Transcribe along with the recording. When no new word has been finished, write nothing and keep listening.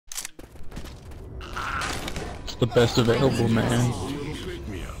the best available, man.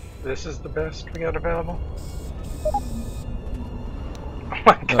 This is the best we got available? Oh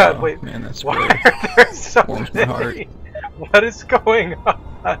my god, Oh, wait. man, that's why great. are there so Warms my heart. many? What is going on?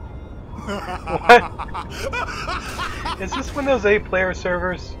 What? Is this one of those 8-player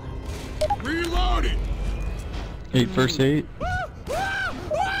servers? Reloading! 8 vs 8?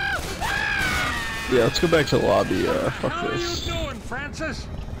 Yeah, let's go back to the lobby, fuck this. How are you doing, Francis?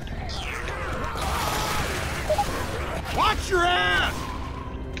 Watch your ass!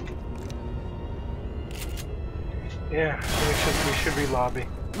 Yeah, we should re-lobby.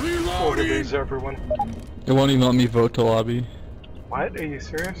 Before we Reloading! lose everyone. It won't even let me vote to lobby. What? Are you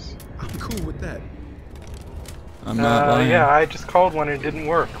serious? I'm cool with that. I'm not lying. Yeah, I just called one and it didn't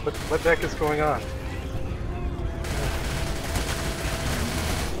work. What the heck is going on?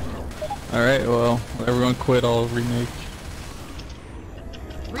 Alright, well, everyone quit, I'll remake.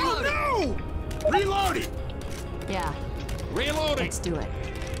 Oh no! Reloading! Yeah, Reloading! let's do it.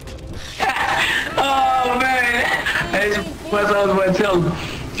 Oh man! That's what I was going to tell them.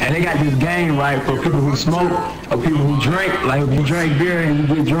 And they got this game right for people who smoke or people who drink. Like if you drink beer and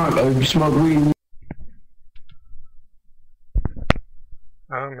you get drunk, or if you smoke weed.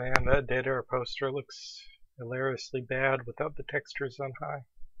 Oh man, that Dead Air poster looks hilariously bad without the textures on high.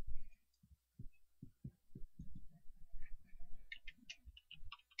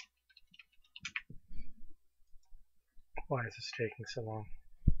 Why is this taking so long?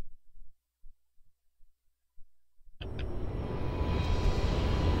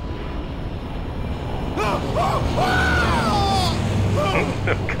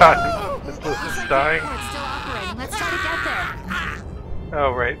 Oh god, this is dying. Oh, it's still operating. Let's try to get there.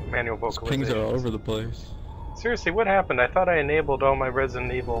 Oh right, manual These vocalization. pings are all over the place. Seriously, what happened? I thought I enabled all my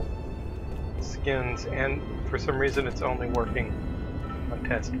Resident Evil skins, and for some reason it's only working on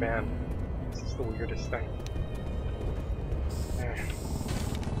testvan. This is the weirdest thing.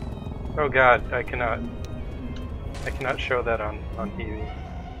 Oh god, I cannot show that on TV.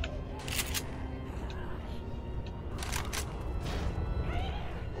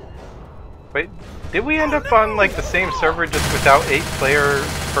 Wait, did we end up on like the same server just without 8-player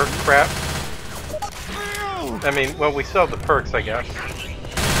perk crap? I mean, well, we still have the perks, I guess.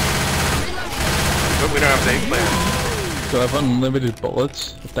 But we don't have the 8-player. So I have unlimited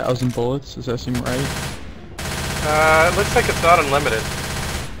bullets? 1,000 bullets? Does that seem right? It looks like it's not unlimited.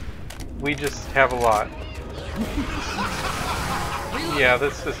 We just have a lot. Yeah,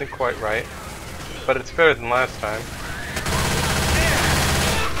 this isn't quite right. But it's better than last time.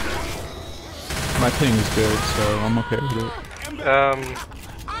 My ping is good, so I'm okay with it.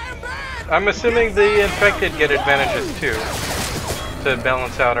 I'm assuming the infected get advantages too, to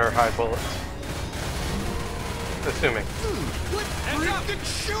balance out our high bullets. Assuming. Quit freaking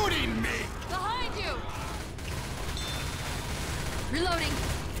shooting me! Behind you! Reloading.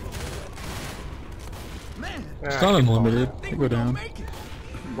 Man, It's not unlimited. They go down.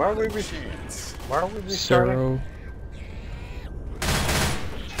 Why are we restarting? Zero.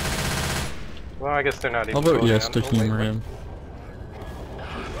 Well, I guess they're not even. I'll vote voting yes on to it. Team Ram.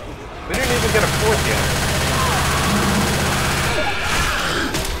 We didn't even get a fourth yet.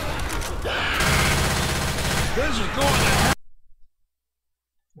 this is going to happen.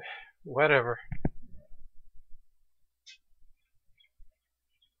 Whatever.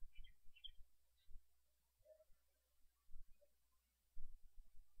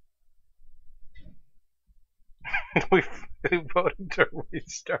 we voted to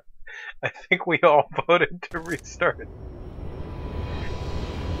restart. I think we all voted to restart.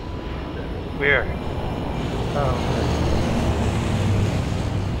 Where?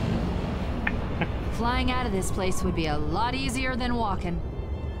 Flying out of this place would be a lot easier than walking.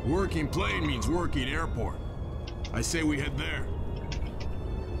 Working plane means working airport. I say we head there.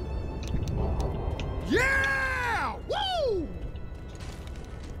 Yeah! Woo!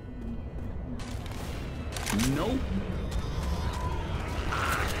 Nope.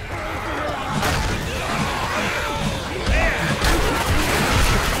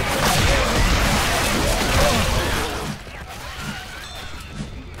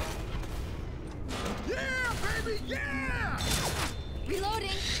 Yeah, baby, yeah! Reloading.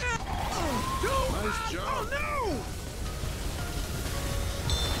 Nice job. Oh, no!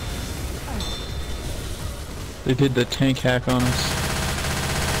 They did the tank hack on us.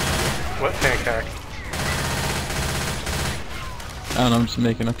 What tank hack? I don't know, I'm just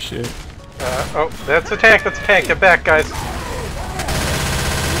making up shit. Oh, that's a tank, that's a tank. Get back, guys.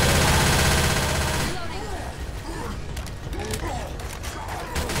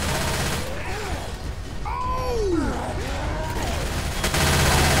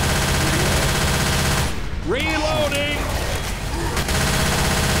 Reload!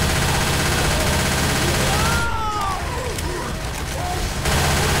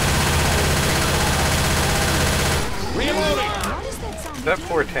 That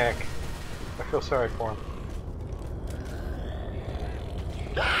poor tank. I feel sorry for him.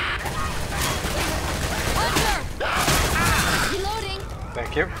 Reloading.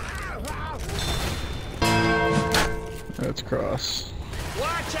 Thank you. That's cross.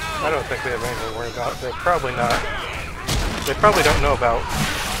 I don't think we have anything to worry about. They're probably not. They probably don't know about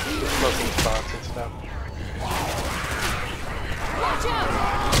the smoking spots and stuff. Watch out.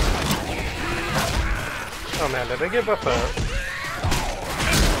 Oh man, did I give up a... I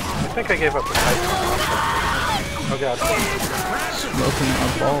think I gave up a pipe. Oh god. Smoking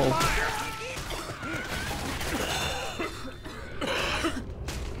my balls.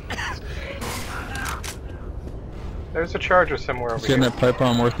 There's a charger somewhere over Getting here. that pipe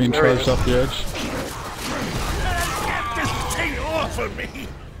bomb worth being There he charged is. off the edge. Get this thing off of me!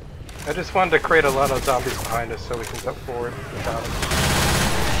 I just wanted to create a lot of zombies behind us so we can go forward without them.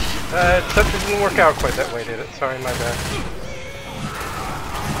 Except it didn't work out quite that way, did it? Sorry, my bad.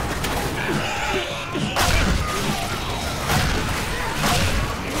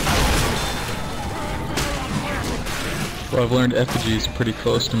 Well, I've learned Eph A Ge is pretty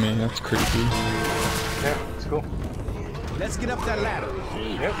close to me. That's creepy. Yeah, it's cool. Let's get up that ladder.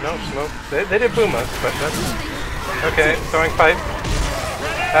 Yep, no smoke. They did boom us, but that's... Okay, throwing pipe.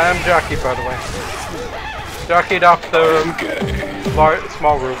 I'm jockeyed, by the way. Jockeyed off the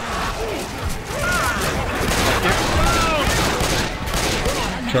small roof.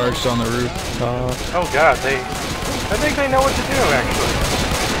 Charged on the roof. Oh god, I think they know what to do, actually.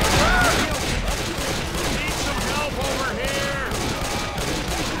 Need some help over here!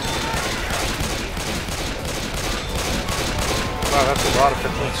 Wow, that's a lot of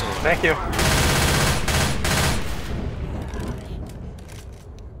pistols. Thank you.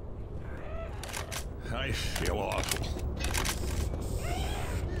 I feel awful.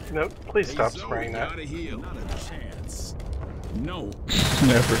 No, please stop spraying that. Gotta heal. Not a chance. No.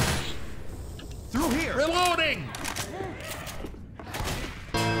 Never. Through here. Reloading!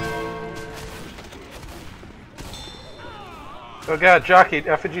 Oh god, jockeyed.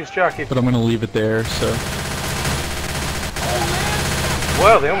 Eph A Ge's jockeyed. But I'm gonna leave it there, so.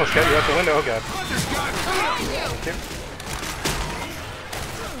 Whoa, they almost got you out the window. Oh god. Thank you.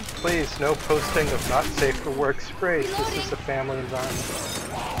 Please, no posting of not safe for work sprays. This is a family environment.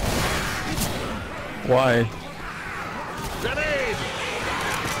 Why? Grenade!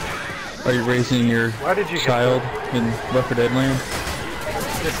 Are you raising your Why did you get child in Left 4 Dead land?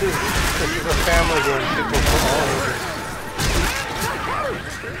 This is a family game. People for all ages.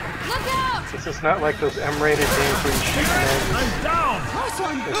 Look out. This is not like those M-rated games where you shoot men. I'm down!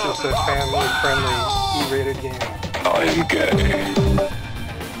 This is a family-friendly, E-rated game. I'm good.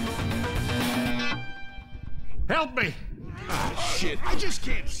 Help me! Ah, shit. I just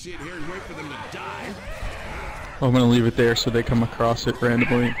can't sit here and wait for them to die. I'm gonna leave it there so they come across it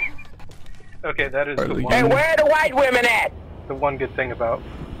randomly. Okay, that is Partly the good. one, Where are the white women at? the one good thing about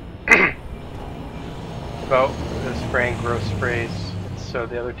about the spraying gross sprays. So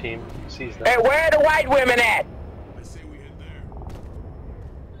the other team sees them. Hey, where are the white women at? I say we head there.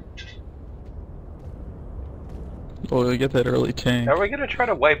 Oh, we get that early tank. Are we gonna try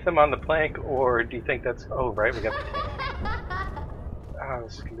to wipe them on the plank, or do you think that's... Oh, right, we got the tank. Oh,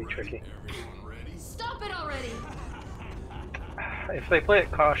 this is gonna be tricky. Everyone ready? Stop it already. If they play it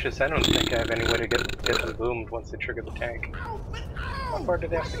cautious, I don't think I have any way to get them boomed once they trigger the tank. How far do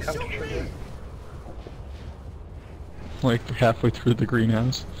they have to come to trigger? Like halfway through the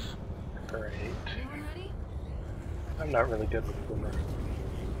greenhouse. Great. Anyone ready? I'm not really good with boomer.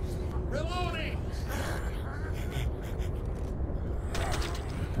 Reloading!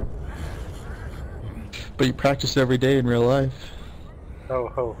 But you practice every day in real life. Ho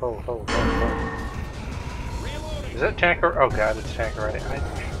ho ho ho ho ho. Is that tank or... Oh god, it's tank already.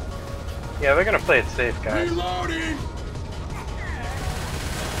 Yeah, they're gonna play it safe, guys. Reloading!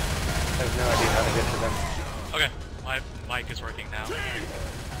 I have no idea how to get to them. Okay, my mic is working now.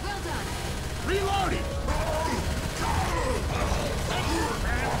 Well done. Reloading!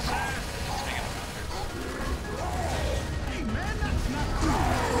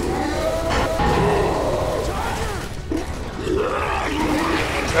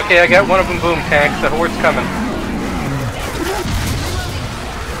 Okay, I got one of them boom tanks. The horde's coming.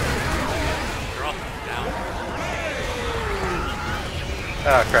 They're all down.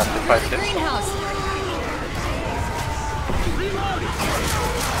 Ah, crap, the pipe hit. Greenhouse.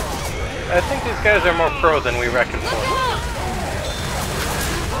 I think these guys are more pro than we reckon for.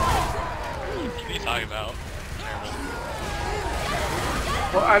 What are you talking about? Terrible.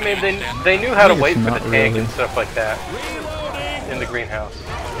 Well, I mean, they knew how to It's wait for the not tank really. and stuff like that in the greenhouse.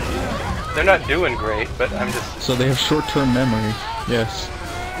 They're not doing great, but I'm just... So they have short-term memory. Yes.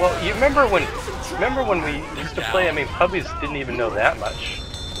 Well, you remember when we used to play? I mean, puppies didn't even know that much.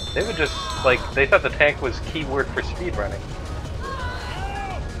 They would just like they thought the tank was keyword for speedrunning,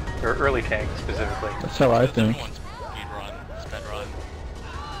 or early tank specifically. That's how I think. Speed run, sped run.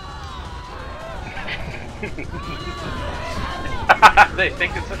 They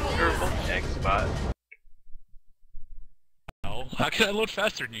think it's a durable tank spot. No, how can I load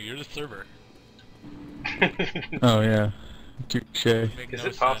faster than you? You're the server. Oh yeah. Touche. Is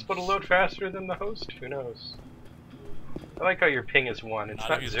it possible to load faster than the host? Who knows? I like how your ping is 1. It's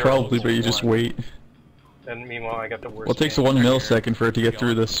not 0. Probably, it's but you just 1. wait. And meanwhile, I got the worst. Well, it takes ping 1 right here. millisecond for it to get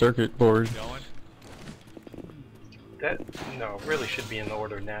through the circuit board. Going? That no, really should be in the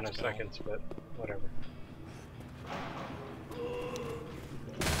order of nanoseconds, but whatever.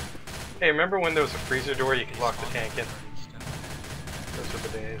 Hey, remember when there was a freezer door you could lock the tank in? Those were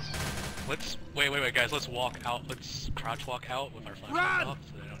the days. Let's wait, guys. Let's walk out. Let's crouch walk out with our flashlights off,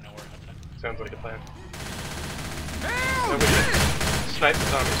 so they don't know we're outside. Sounds like a plan. No, we should snipe the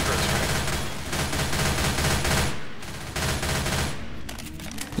zombies first, right?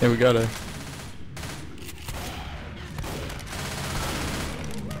 Yeah, we gotta.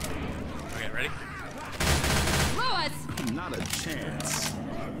 Okay, ready? Lewis! Not a chance.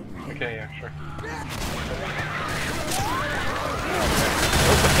 Okay, yeah, sure.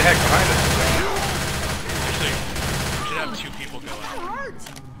 Oh, what the heck behind us? Actually, we should have 2 people go out.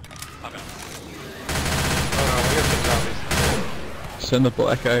 Okay. Oh no, we got some zombies. Send the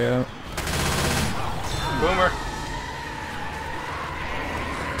black guy out. Boomer!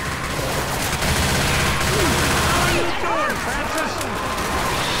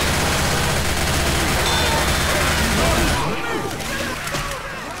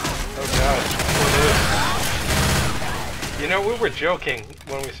 You know, we were joking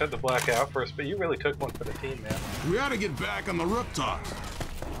when we said the black out first, but you really took one for the team, man. We ought to get back on the rooftop.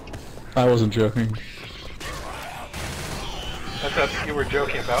 I wasn't joking. I thought you were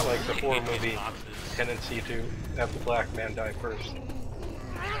joking about, like, the horror movie tendency to have the black man die first.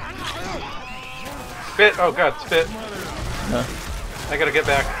 Spit! Oh god, spit! I gotta get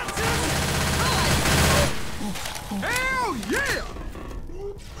back. Hell yeah!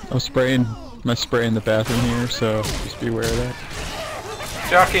 I'm spraying my spray in the bathroom here, so just be aware of that.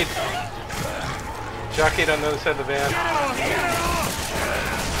 Jockeyed! Jockeyed on the other side of the van.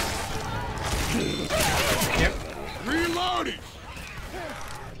 Yep. Reloading.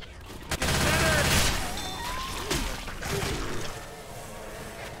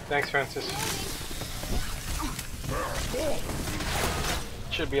 Thanks, Francis.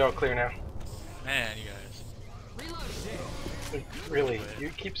 Should be all clear now. Man, you guys. Really, you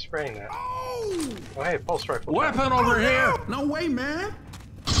keep spraying that. Oh hey, pulse rifle. Weapon over here! No way, man!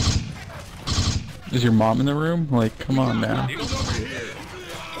 Is your mom in the room? Like, come on now. Eagles over here.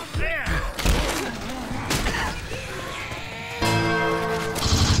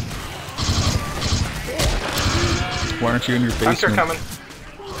 Why aren't you in your Hunter basement? coming.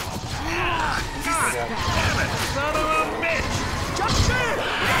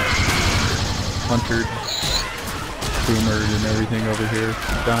 Hunter, boomered and everything over here.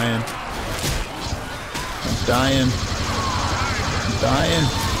 I'm dying. I'm dying. I'm dying.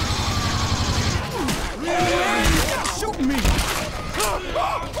 Shoot me!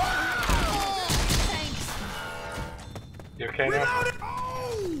 You okay now?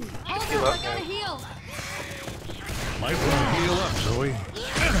 Hold heal on, up, I gotta man. heal. Might want to heal up, Zoe.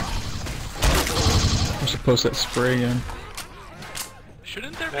 I'm supposed to spray in.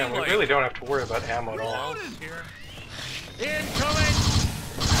 Shouldn't there Man, be we like really don't have to worry about ammo at all. walls here? Incoming.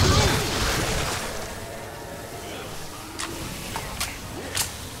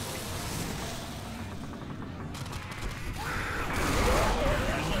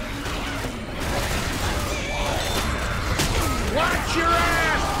 Watch your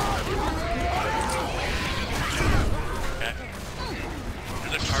ass! Okay.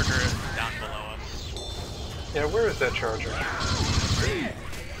 There's a charger down below us. Yeah, where is that charger?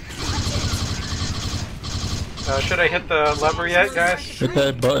 Should I hit the lever yet, guys? Hit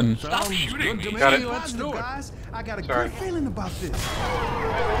that button. Stop shooting me! Got it. Let's do it. Guys, I got a Sorry. good feeling about this.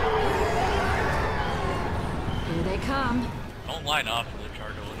 Here they come. Don't line up or the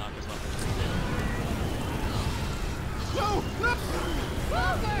charger will knock us off.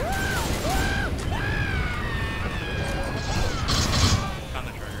 Found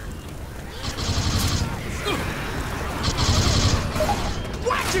the trigger.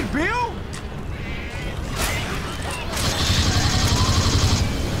 Watch it, Bill!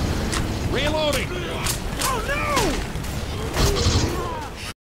 Reloading. Oh no!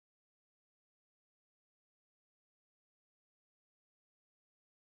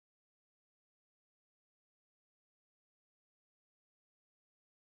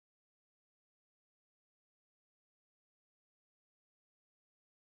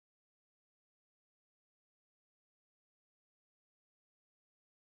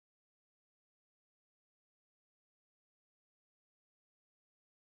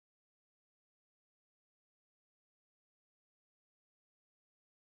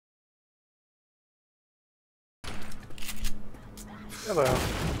 Hello.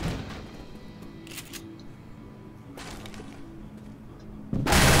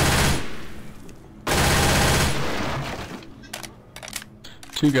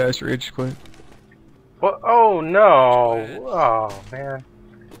 Two guys rage quit. Well, oh no! Oh man.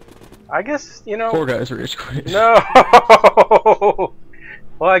 I guess, you know... Four guys rage quit. No!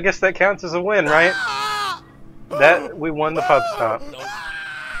 Well, I guess that counts as a win, right? That, we won the pub stop.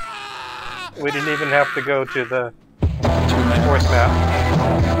 We didn't even have to go to the fourth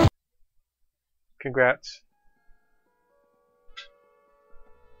map. Congrats.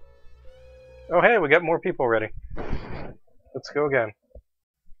 Oh hey, we got more people ready. Let's go again.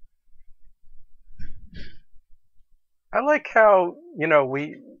 I like how, you know,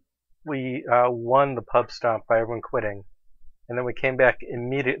 we won the pub stomp by everyone quitting, and then we came back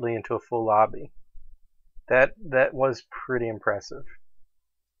immediately into a full lobby. That was pretty impressive.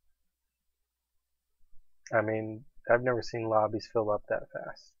 I mean, I've never seen lobbies fill up that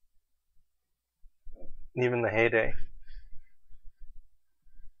fast. Even the heyday.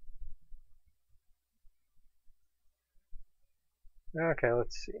 Okay,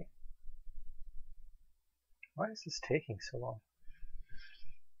 let's see. Why is this taking so long?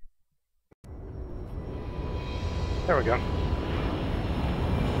 There we go.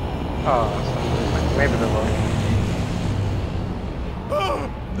 Oh, maybe they're low.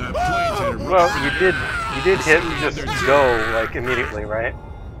 That plane's had a Well, you did hit just go like immediately, right?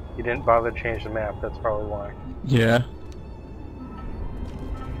 You didn't bother to change the map. That's probably why. Yeah.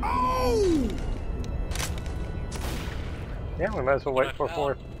 Oh! Yeah, we might as well wait for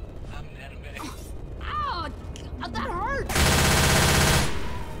fourth. I'm an enemy. Ow! That hurt!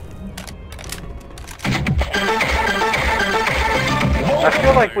 I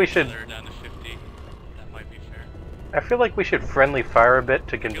feel like we should. They're down to 50. That might be fair. I feel like we should friendly fire a bit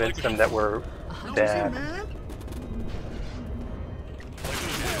to convince them that we're bad.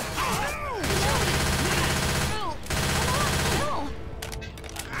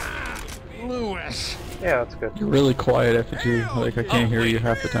 Lewis. Yeah, that's good. You're really quiet, Eph A Ge. Like, I can't hear you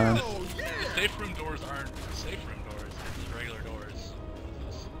half the time. Safe room doors aren't safe room doors. It's regular doors.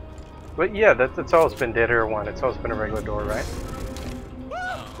 But yeah, that's always been Dead Air 1. It's always been a regular door, right?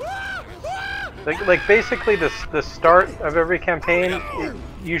 Like basically the start of every campaign it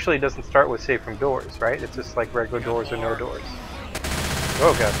usually doesn't start with safe room doors, right? It's just like regular doors or no doors.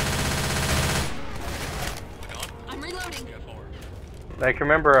 Oh god. I'm reloading. Like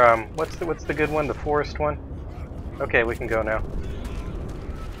remember what's the good one? The forest one? Okay, we can go now.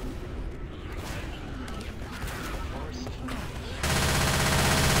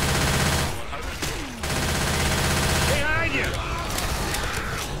 Behind you!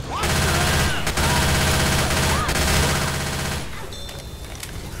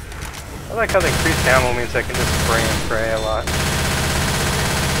 I like how the increased ammo means I can just spray and pray a lot.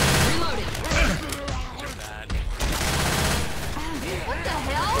 Reloading. Bad. What the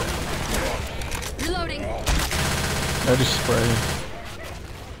hell? Reloading. I just spray.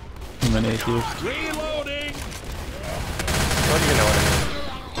 I'm an atheist. Reloading! Well, you know what I mean.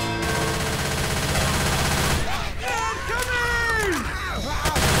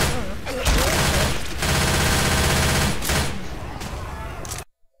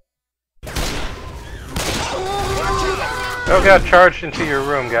 Oh god, charged into your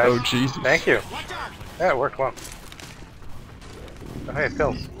room, guys. Oh Jesus. Thank you. Yeah, it worked well. Oh hey,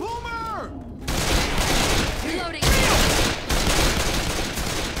 Phil. Reloading.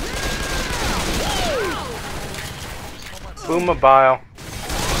 Boom mobile.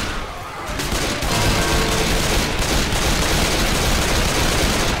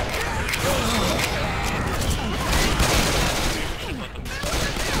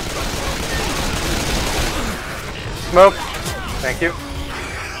 Smoke. Thank you.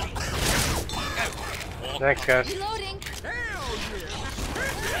 Thanks, guys. Reloading.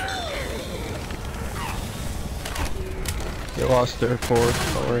 They lost their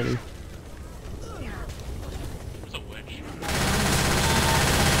fourth already. There's a witch.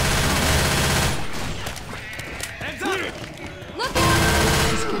 Look out!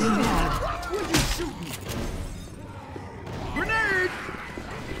 It's getting bad. Grenade!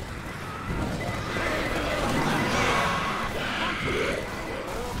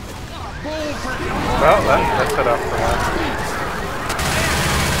 Well, that's cut off for now.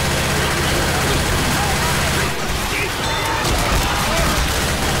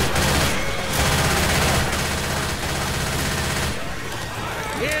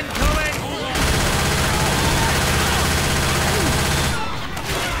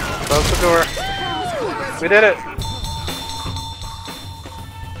 Close the door. We did it.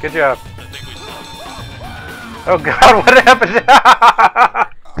 Good job. I think we saw. Oh god, what happened?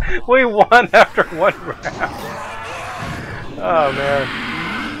 We won after one round. Oh man.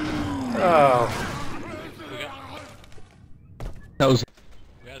 Oh, That was.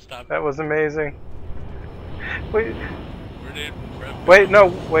 We gotta stop. that was amazing. Wait, Where did Rev wait, no,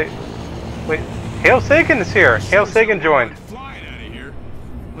 wait. Hail Sagan is here. Hail Sagan joined. Flying out of here.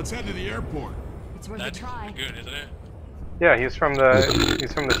 Let's head to the airport. It's worth That's a try. good, isn't it? Yeah, he's from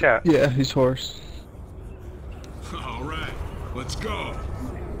the chat. Yeah, he's hoarse. All right, let's go.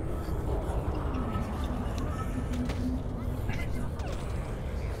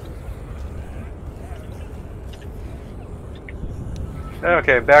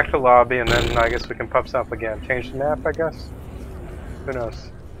 Okay, back to lobby, and then I guess we can puff up again. Change the map, I guess. Who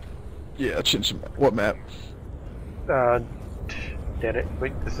knows? Yeah, change some. What map? Did it?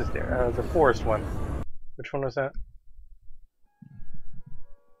 Wait, this is there. The forest one. Which one was that?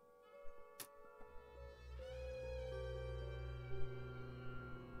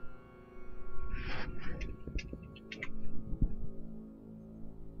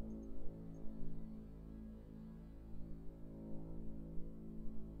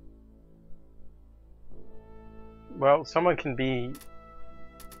 Well, someone can be.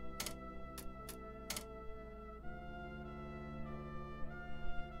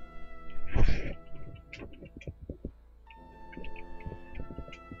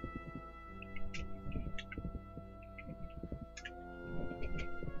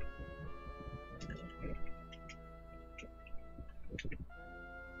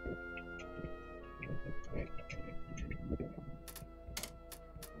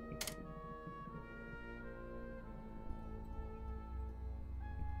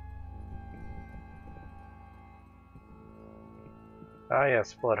 Ah,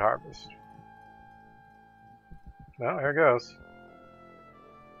 yes, Blood Harvest. Well, here goes.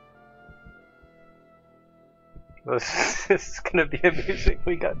 This is gonna be amusing.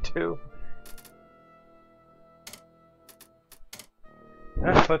 We got two.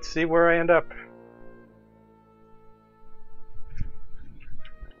 Let's see where I end up.